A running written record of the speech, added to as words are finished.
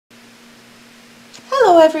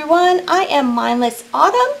Hello everyone, I am Mindless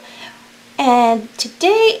Autumn, and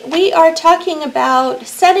today we are talking about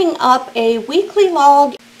setting up a weekly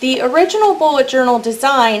log. The original bullet journal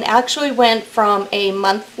design actually went from a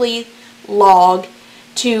monthly log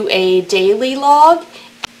to a daily log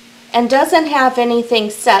and doesn't have anything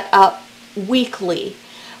set up weekly,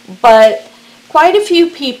 but quite a few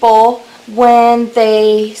people, when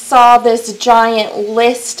they saw this giant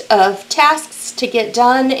list of tasks to get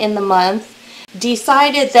done in the month,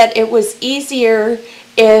 decided that it was easier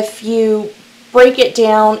if you break it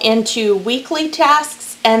down into weekly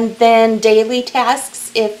tasks and then daily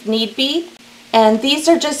tasks if need be. And these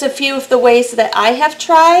are just a few of the ways that I have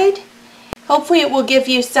tried. Hopefully it will give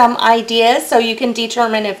you some ideas so you can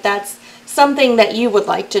determine if that's something that you would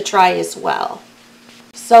like to try as well.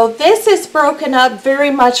 So this is broken up very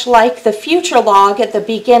much like the future log at the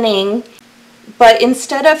beginning, but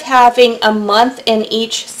instead of having a month in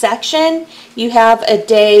each section, you have a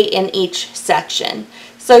day in each section.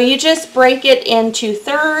 So you just break it into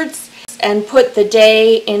thirds and put the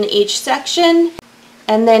day in each section,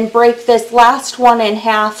 and then break this last one in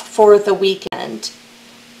half for the weekend.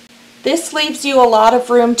 This leaves you a lot of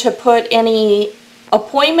room to put any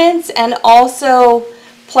appointments and also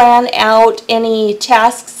plan out any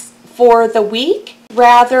tasks for the week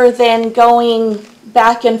rather than going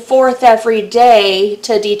back and forth every day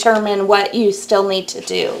to determine what you still need to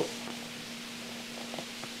do.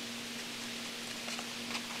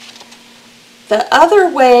 The other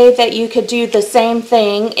way that you could do the same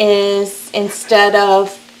thing is, instead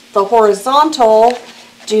of the horizontal,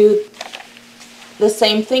 do the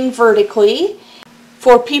same thing vertically.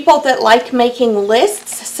 For people that like making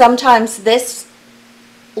lists, sometimes this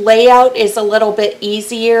layout is a little bit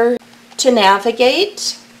easier to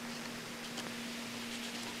navigate.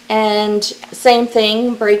 And same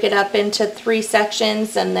thing, break it up into 3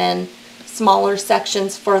 sections and then smaller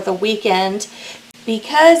sections for the weekend.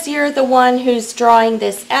 Because you're the one who's drawing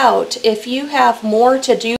this out, if you have more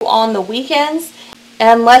to do on the weekends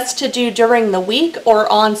and less to do during the week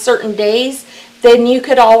or on certain days, then you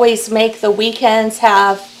could always make the weekends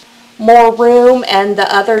have more room and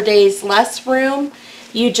the other days less room.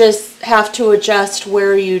 You just have to adjust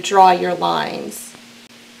where you draw your lines.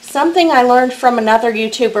 Something I learned from another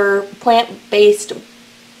YouTuber, Plant-Based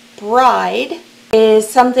Bride, is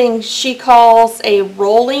something she calls a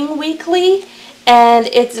rolling weekly, and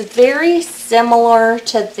it's very similar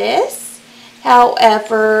to this.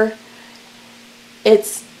 However,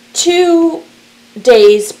 it's 2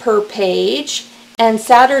 days per page, and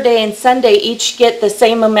Saturday and Sunday each get the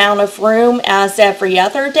same amount of room as every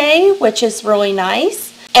other day, which is really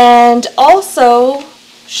nice. And also,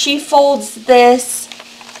 she folds this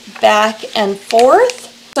back and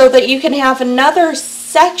forth so that you can have another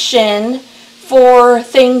section for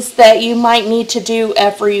things that you might need to do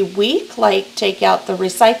every week, like take out the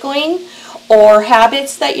recycling or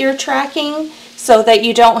habits that you're tracking, so that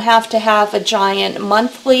you don't have to have a giant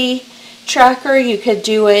monthly tracker. You could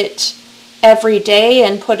do it every day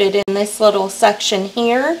and put it in this little section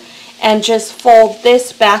here and just fold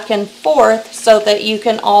this back and forth so that you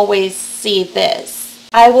can always see this.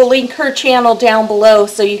 I will link her channel down below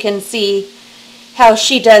so you can see how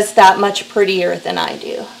she does that much prettier than I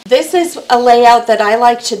do. This is a layout that I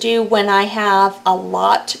like to do when I have a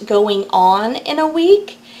lot going on in a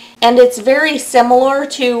week, and it's very similar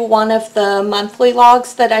to one of the monthly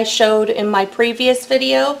logs that I showed in my previous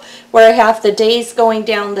video, where I have the days going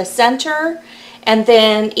down the center, and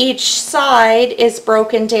then each side is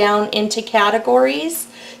broken down into categories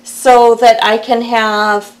so that I can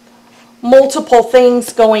have multiple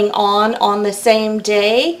things going on the same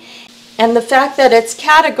day. And the fact that it's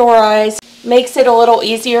categorized makes it a little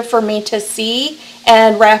easier for me to see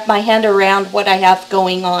and wrap my head around what I have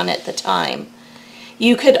going on at the time.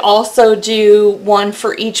 You could also do one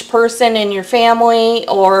for each person in your family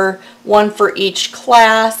or one for each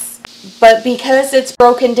class, but because it's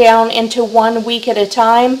broken down into 1 week at a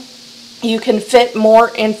time, you can fit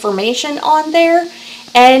more information on there.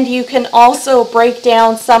 And you can also break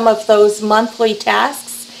down some of those monthly tasks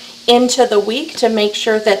into the week to make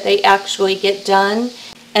sure that they actually get done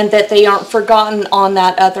and that they aren't forgotten on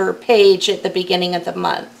that other page at the beginning of the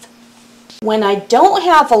month. When I don't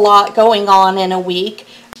have a lot going on in a week,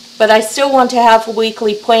 but I still want to have a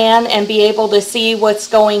weekly plan and be able to see what's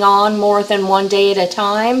going on more than 1 day at a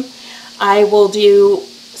time, I will do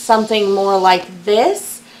something more like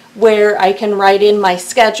this, where I can write in my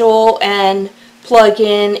schedule and plug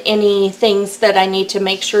in any things that I need to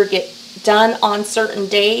make sure get done on certain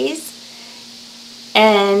days.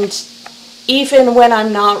 And even when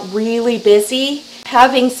I'm not really busy,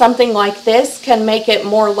 having something like this can make it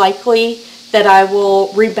more likely that I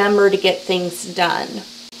will remember to get things done.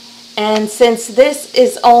 And since this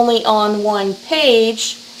is only on one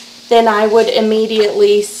page, then I would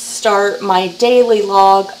immediately start my daily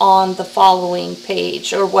log on the following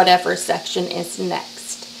page or whatever section is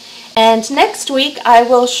next. And next week I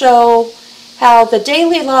will show how the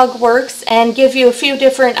daily log works and give you a few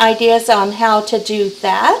different ideas on how to do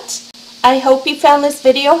that. I hope you found this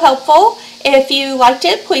video helpful. If you liked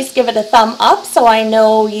it, please give it a thumb up so I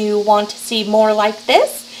know you want to see more like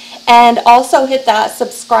this. And also hit that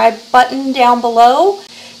subscribe button down below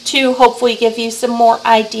to hopefully give you some more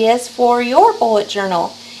ideas for your bullet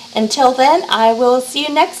journal. Until then, I will see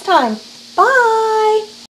you next time. Bye!